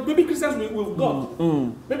maybe Christians with God.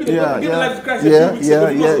 Maybe they give their life to Christ a few weeks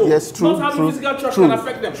ago. Yes, true. Not having physical church can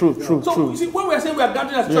affect them. True. So you see, when we are saying we are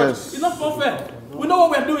gathering as church, it's not funfair. We know what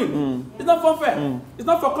we are doing. It's not funfair. It's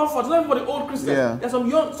not for comfort. It's not for the old Christians. There's some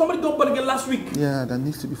somebody got born again last week. That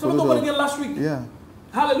needs to be followed. Somebody got born again last week.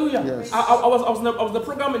 Hallelujah. Yes. I was in the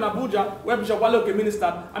program in Abuja where Bishop 𝕻𝖊𝖓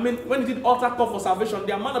ministered. I mean, when he did altar call for salvation,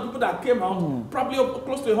 the amount of people that came out, probably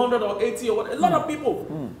close to 100 or 80 or what, a lot of people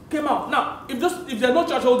came out. Now, if there's no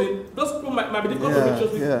church holding, those people might be difficult to reach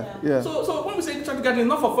us with. So when we say church strength gathering,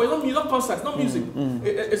 not for it's not concerts, not music.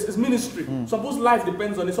 It's ministry. Some people's life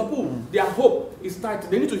depends on it. Some people, their hope is tied.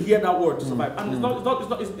 They need to hear that word to survive. And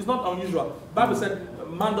it's not unusual. Bible said,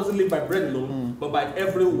 man doesn't live by bread alone, but by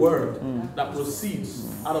every word that proceeds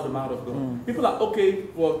out of the mouth of God. People are okay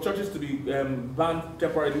for churches to be banned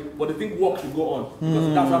temporarily, but they think work should go on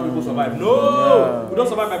because that's how people survive. No, we don't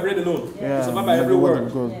survive by bread alone. We survive by every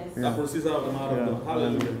word that proceeds out of the mouth of God.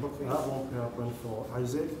 Hallelujah. Okay, I have one prayer point for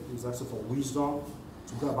Isaac. He's asking for wisdom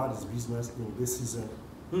to go about his business in this season.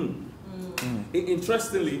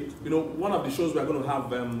 Interestingly, one of the shows we're going to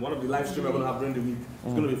have, one of the live streams we're going to have during the week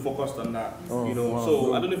is going to be focused on that.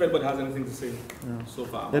 So I don't know if anybody has anything to say so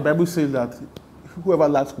far. The Bible says that whoever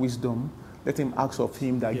lacks wisdom, let him ask of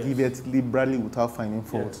him that giveth liberally without finding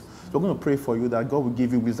fault. So we're going to pray for you that God will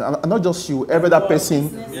give you wisdom, and not just you, every other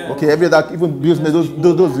person, every other even business,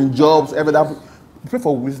 those in jobs, every other. Pray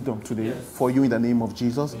for wisdom today for you in the name of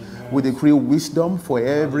Jesus. We decree wisdom for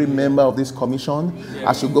every member of this commission.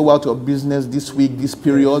 As you go out to your business this week, this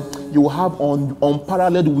period, you will have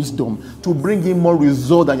unparalleled wisdom to bring in more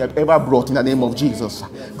result than you have ever brought in the name of Jesus.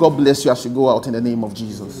 God bless you as you go out in the name of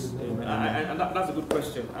Jesus. And that's a good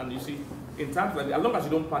question. And you see, in times like that, as long as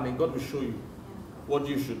you don't panic, God will show you what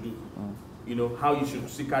you should do. How you should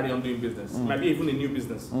still carry on doing business. It might be even a new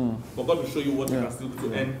business. But God will show you what you can still do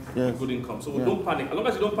to earn a good income. So don't panic. As long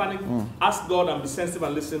as you don't panic, ask God and be sensitive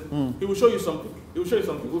and listen. He will show you something. He will show you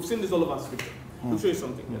something. We've seen this all over Scripture. He will show you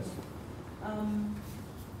something. Yes.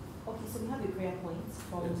 Okay, so we have a prayer point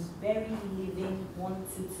from 𝕻𝖊𝖓𝖓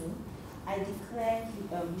 122. I declare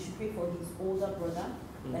you should pray for his older brother,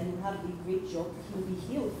 that he will have a great job. He will be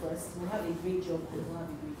healed first. He will have a great job and he will have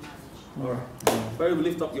a great marriage. All right. Very we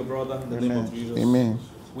lift up your brother in the name of Jesus. Amen.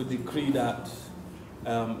 We decree that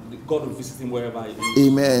God will visit him wherever he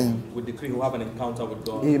is. Amen. We decree he will have an encounter with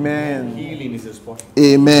God. Amen. Healing is his portion.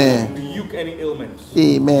 Amen. Rebuke any ailments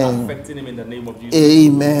affecting him in the name of Jesus.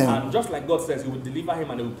 Amen. And just like God says, he will deliver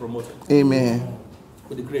him and he will promote him. Amen.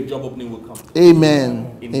 We decree a job opening will come.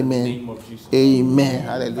 Amen. In the name of Jesus. Amen.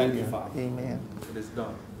 Hallelujah. Thank you, Father. Amen. It is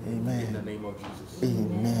done. Amen. In the name of Jesus.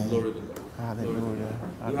 Amen. Glory to God. Hallelujah.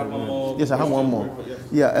 You have one more? Yes, I have one more.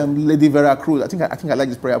 Yeah, 𝕻𝖊𝖓𝖓 Cruz. I think I like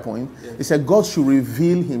this prayer point. He said, God should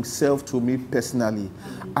reveal himself to me personally.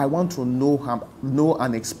 I want to know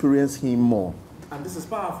and experience him more. And this is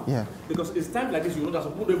powerful. Yeah. Because it's times like this, you know that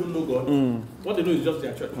some people don't even know God. What they know is just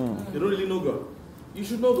their church. They don't really know God. You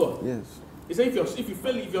should know God. Yes. He said, if your strength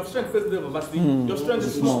fails the adversity, your strength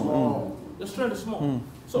is small. Your strength is small.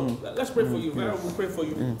 So let's pray for you. We'll pray for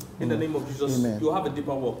you in the name of Jesus. Amen. You'll have a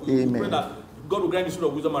deeper walk. We pray that God will grant you spirit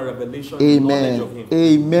of wisdom and revelation, Amen. knowledge of Him.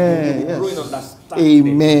 Amen. Yes. Growing understanding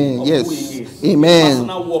Amen. of Yes. who He is. Amen.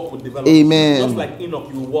 Personal walk will develop. Amen. Just like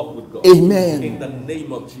Enoch, you will walk with God. Amen. In the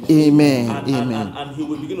name of Jesus. Amen. And He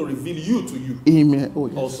will begin to reveal you to you. Amen. Oh,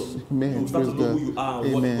 yes. Also, Amen. you will start to know who you are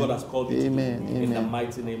and what God has called you to do. In the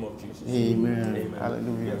mighty name of Jesus. Amen.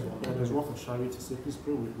 Hallelujah. There's one for Shari to say, please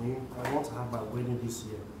pray with me. I want to have my wedding this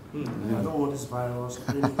year. I don't want this virus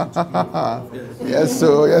anything to be Yes,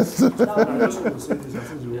 so yes. I just want to say this. I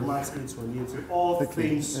think the Romans 8:28. All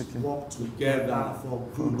things work together for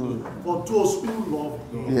good for those who love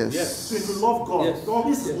God. Yes. So if you love God,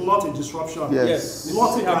 God, this is not a disruption. Yes.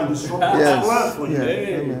 Nothing can disrupt Yes. God's plan for you.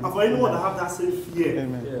 Amen. And for anyone that have that same fear,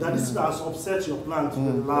 that this has upset your plan to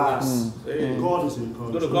the last, God is in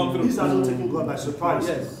control. These are not taking God by surprise.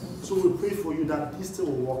 So we pray for you that this thing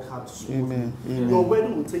will work out smoothly. Amen. Your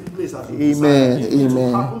wedding will take place as you Amen. desire. Amen. It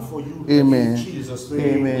will happen for you Amen. in Jesus'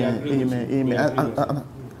 name. Amen. Amen.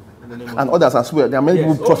 And others as well. There are many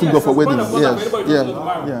people trusting God for weddings.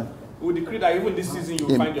 Yes. We decree that even this season you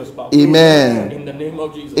will find your spouse. Amen. In the name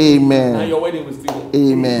of Jesus. Amen. And your wedding will still.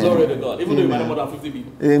 Amen. Glory to God. Even though you might have more than 50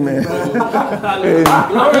 people. Amen. Hallelujah.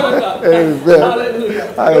 Glory to God. Amen.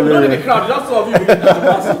 Hallelujah. Hallelujah. Not in the crowd, just some of you begin to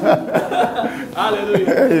pass. Hallelujah.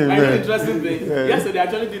 Amen. And an interesting thing. Yesterday I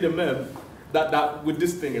actually did a meme that with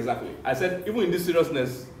this thing exactly. I said even in this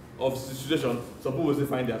seriousness of situation, some people will still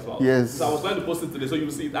find their spouse. Yes. So I was trying to post it today, so you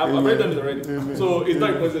will see it. I've already done it already. So it's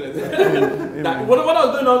not a coincidence. That when I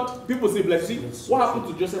was going on, people say, bless you. What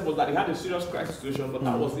happened to Joseph was that he had a serious crisis situation, but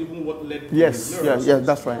that was even what led to his miracles. Yeah,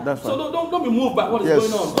 that's right. That's right. So don't be moved by what is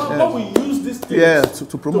going on. God will use this thing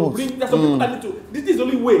to promote. There's some people that need to. This is the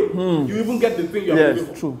only way you even get the thing you are looking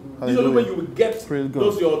for. True. This is the only way you will get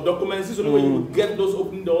those your documents. This is the only way you will get those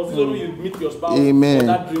open doors. This is the only way you meet your spouse or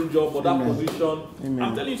that dream job or that position.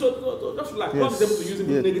 I'm telling you, so So just like God is able to use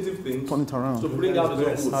even negative things to bring out the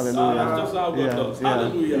good. Hallelujah. That's just how God does.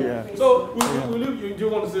 Hallelujah. So, do you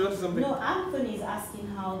want to say something? No, Anthony is asking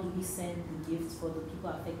how do we send the gifts for the people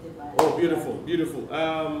affected by Oh, beautiful, beautiful.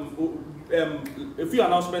 A few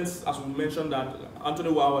announcements, as we mentioned that, Anthony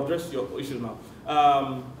will address your issue now.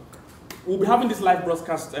 We'll be having this live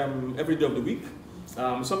broadcast every day of the week.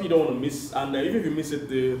 Some you don't want to miss, and even if you miss it,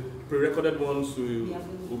 the pre-recorded ones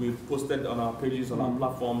will be posted on our pages, on our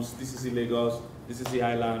platforms, DCC Lagos, DCC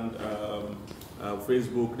Highland,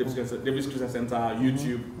 Facebook, Davis Christian Center,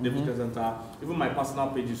 YouTube, Davis Christian Center, even my personal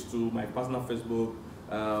pages too, my personal Facebook,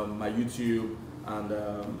 my YouTube, and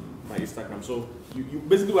my Instagram. So you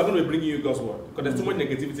basically we're going to be bringing you God's word because there's too much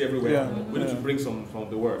negativity everywhere. We need to bring some from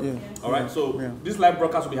the word. All right. So this live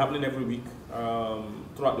broadcast will be happening every week,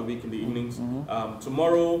 throughout the week in the evenings.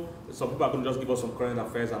 Tomorrow, some people are going to just give us some current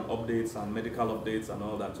affairs and updates and medical updates and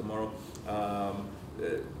all that tomorrow.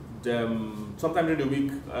 Sometime during the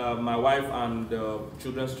week, my wife and the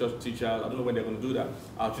children's church teacher, I don't know when they're going to do that.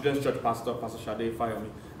 Our children's church pastor, Pastor Shade Fayemi,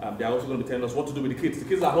 they're also going to be telling us what to do with the kids. The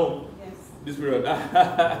kids are home. This period.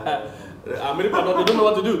 Many people they don't know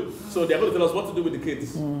what to do. So they're going to tell us what to do with the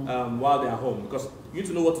kids while they're home. Because you need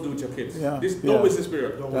to know what to do with your kids. Don't waste this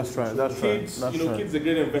period. That's right. That's kids, right. That's kids are a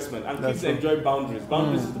great investment. And kids enjoy boundaries.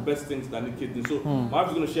 Boundaries is the best thing that the kids do. So my wife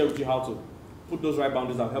is going to share with you how to put those right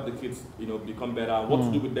boundaries and help the kids, become better. What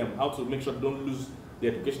to do with them. How to make sure they don't lose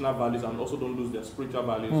their educational values and also don't lose their spiritual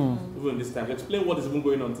values even in this time. Explain what is even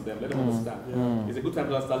going on to them. Let them understand. It's a good time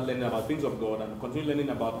to start learning about things of God and continue learning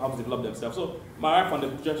about how to develop themselves. So my wife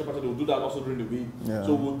and the church pastor will do that also during the week.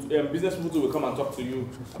 So business people will come and talk to you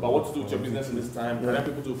about what to do with your business in this time.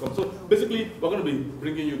 People to come. So basically, we're going to be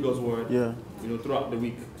bringing you God's word. Throughout the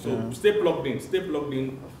week. So stay plugged in.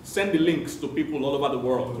 Send the links to people all over the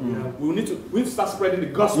world. We need to start spreading the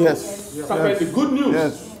gospel. Start spreading the good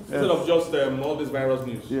news. Instead of just all this virus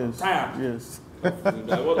news. Tired. What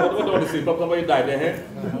do you want to say? Somebody died there.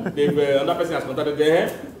 Another person has contacted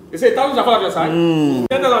there. They say thousands are following your side.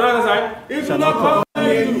 10,000 on the other side. It will not come to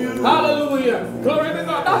you. Hallelujah. Glory to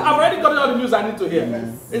God. I've already got all the news I need to hear.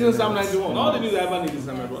 It's in Psalm 91. All the news I ever need is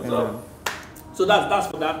Psalm 91. So that's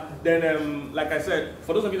for that. Then, like I said,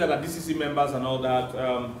 for those of you that are DCC members and all that,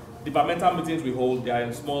 departmental meetings we hold, they are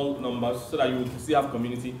in small numbers so that you still have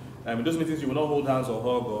community. In those meetings, you will not hold hands or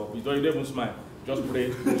hug or you don't even smile. Just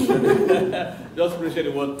pray. Just pray, share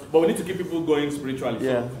the word. But we need to keep people going spiritually.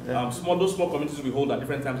 Those small communities we hold at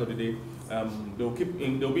different times of the day,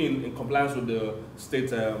 they'll be in compliance with the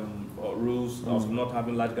state rules of not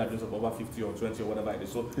having large gatherings of over 50 or 20 or whatever it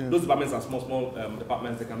is. So those departments are small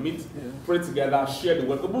departments. They can meet, pray together, share the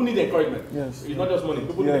word. People need encouragement. It's not just money.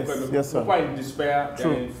 People need encouragement. People are in despair.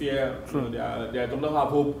 They're in fear. They don't have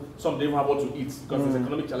hope. Some don't have what to eat because there's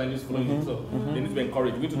economic challenges following it. So they need to be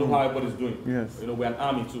encouraged. We need to know how everybody's doing. We're an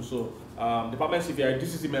army too. So departments, if you're a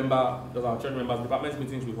DCC member, those are church members, departments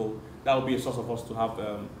meetings we hold, that will be a source of us to have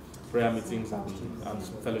prayer meetings and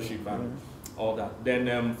fellowship and all that.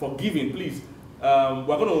 Then for giving, please, we're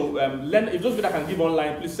going to learn. If those of you that can give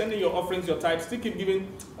online, please send in your offerings, your tithes. Still keep giving.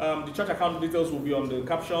 The church account details will be on the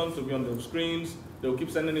captions, will be on the screens. They'll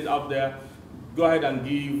keep sending it out there. Go ahead and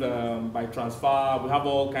give by transfer. We have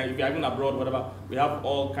all kinds. If you're even abroad, whatever, we have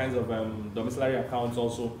all kinds of domiciliary accounts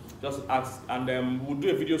also. Just ask, and we'll do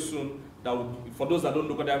a video soon. That will, for those that don't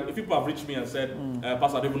look at that, if people have reached me and said,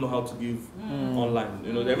 Pastor, I don't even know how to give online.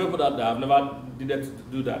 They may put out that I've never needed to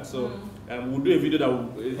do that. So we'll do a video that will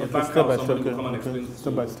somebody will come and explain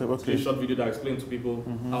step by step. A short video that explains to people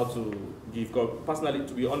how to give. Because personally,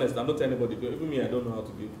 to be honest, I'm not telling anybody. Even me, I don't know how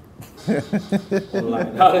to give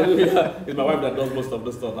online. Hallelujah! It's my wife that does most of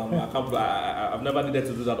the stuff. I've never needed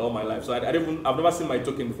to do that all my life. So I've never seen my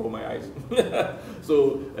token before my eyes.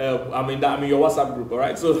 So I'm in your WhatsApp group. All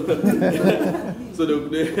right. So so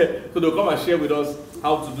they'll come and share with us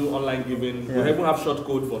how to do online giving. We even have short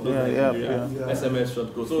code for those SMS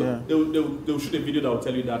short code. So they'll shoot a video that will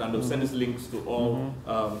tell you that, and they'll send us links to all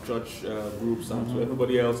church groups and to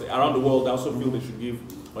everybody else around the world that also feel they should give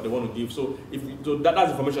or they want to give. So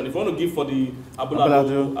that's information. If you want to give for the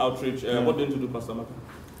 @𝕻𝖊𝖓 outreach, what do you need to do, Pastor Maka?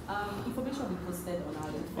 Information will be posted on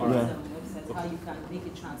our website. How you can make a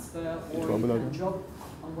transfer or you can drop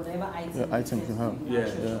on whatever item you have.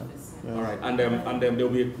 All right, and then there'll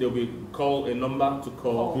be a number to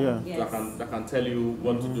call that can tell you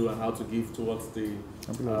what to do and how to give towards the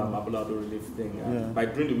𝕻𝖊𝖓 relief thing. By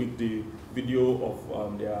during the week, the video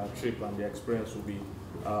of their trip and their experience will be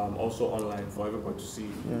also online for everybody to see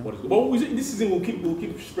what is good. But this season we'll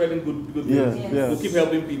keep spreading good news. We'll keep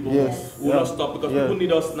helping people. We'll not stop because people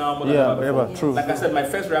need us now more than ever before. True. Like I said, my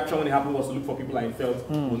first reaction when it happened was to look for people I felt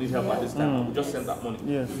who need help at this time. We just sent that money.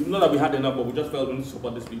 Not that we had enough, but we just felt we need to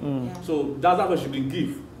support these people. So that's what should be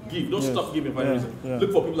give. Don't stop giving for any reason.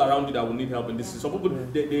 Look for people around you that will need help in this. Some people,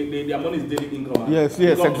 their money is daily income.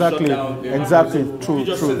 Exactly. True. You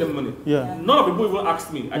just send them money. None of the people even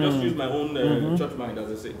asked me. I just used my own church mind,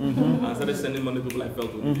 as I say, and started sending money to people I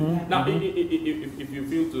felt would need. Now, if you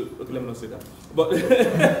feel to, okay, let me not say that. But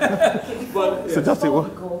so just before we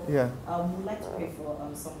go, we'd like to pray for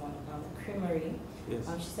someone,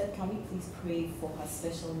 𝕻𝖊𝖓𝖓. She said, can we please pray for her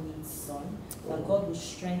special needs son, that God will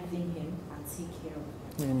strengthen him and take care of him.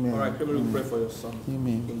 Amen. All right, 𝕻𝖊𝖓, we pray for your son.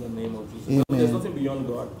 Amen. In the name of Jesus. Amen. There's nothing beyond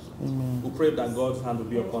God. Amen. We pray that God's hand will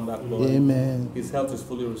be upon that boy. Amen. His health is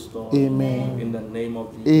fully restored. Amen. In the name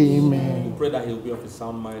of Jesus. Amen. We pray that he'll be of a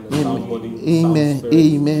sound mind, a sound body, Amen. sound spirit.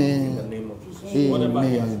 Amen. In the name of Jesus. Amen. Whatever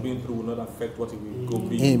he has been through will not affect what he will go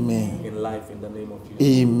be in life. In the name of Jesus.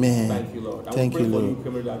 Amen. Thank you, Lord. And Thank we pray you, for Lord.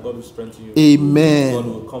 you, 𝕻𝖊𝖓, that God will strengthen you. Amen. God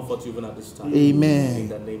will comfort you even at this time. Amen. In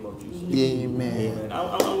the name of Jesus. Amen. Amen. I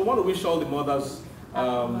want to wish all the mothers a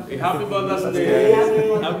happy Mother's Day.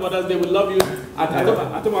 Happy Mother's Day. We love you. I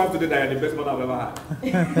told my wife today that you're the best mother I've ever had.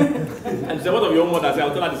 And she said, what of your mothers?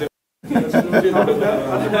 I'll tell her the same.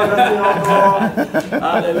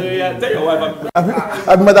 Hallelujah. Tell your wife.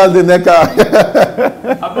 Happy Mother's Day, Neka.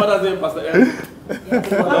 Happy Mother's Day, Pastor M.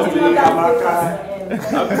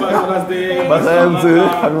 Happy Mother's Day.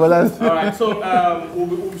 Happy Mother's Day. All right, so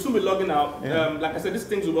we'll soon be logging out. Like I said, these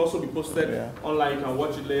things will also be posted online. You can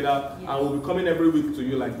watch it later, and we'll be coming every week to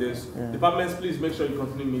you like this. Departments, please make sure you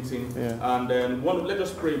continue meeting. And then let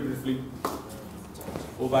us pray briefly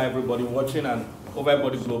over everybody watching and over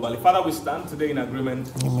everybody globally. Father, we stand today in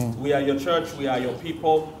agreement. Amen. We are your church. We are your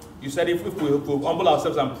people. You said if we humble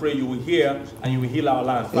ourselves and pray, you will hear and you will heal our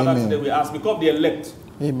land. Father, today we ask, because the elect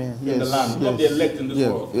in the land, because the elect in this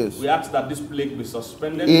world, we ask that this plague be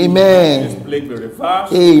suspended. Amen. This plague be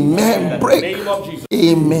reversed. Amen. In the name of Jesus.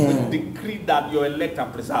 Amen. We decree that your elect are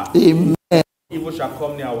preserved. Amen. Evil shall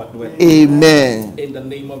come near our dwelling. Amen. In the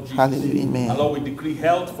name of Jesus. Hallelujah. Amen. And Lord, we decree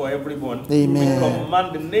health for everyone. Amen. We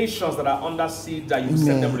command the nations that are under siege that you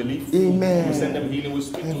send them relief. Amen. We send them healing. We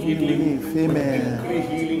speak to healing. Amen. We decree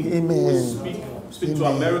healing. Amen. We speak to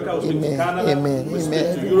America. We speak to Canada. Amen. We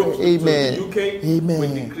speak to Europe. We speak to the UK. Amen. We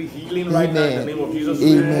decree healing right now in the name of Jesus.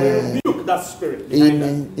 Amen. We rebuke that spirit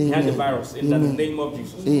behind the virus in the name of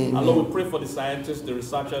Jesus. Amen. And Lord, we pray for the scientists, the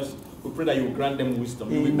researchers. We pray that you will grant them wisdom.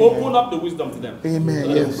 You will open up the wisdom to them. Amen. So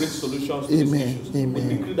that they will bring solutions to these issues. Amen. We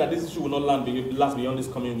decree that this issue will not last beyond this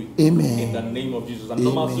coming week. Amen. In the name of Jesus. And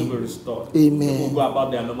normalcy will be restored. Amen. People will go about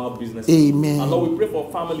their normal business. Amen. And Lord, we pray for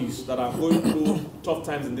families that are going through tough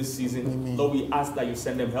times in this season. Amen. Lord, we ask that you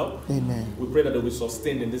send them help. Amen. We pray that they will be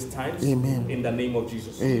sustained in these times. Amen. In the name of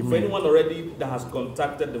Jesus. Amen. For anyone already that has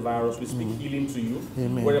contacted the virus, we speak healing to you.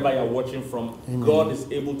 Amen. Wherever you are watching from, Amen. God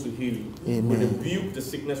is able to heal you. Amen. We rebuke the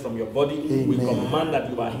sickness from your body. Amen. We command that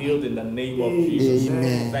you are healed in the name of Jesus.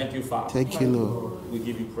 Amen. Thank you, Father. Thank you, Lord. We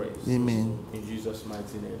give you praise. Amen. In Jesus'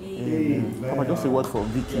 mighty name. Amen. Come on, just a word for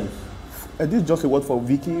Vicky. This is just a word for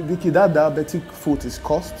Vicky. Vicky, that diabetic foot is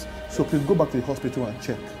cursed. So please go back to the hospital and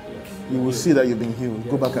check. You will see that you've been healed.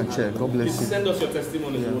 Go back and check. God bless you. Send us your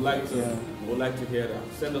testimonies. We would like to hear that.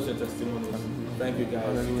 Send us your testimonies. Thank you,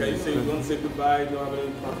 guys. Can you say you want to say goodbye? Do you have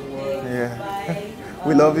any parting words? Bye.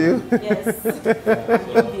 We love you. Yes.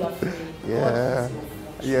 Don't be afraid. Yeah.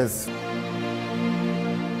 Yes.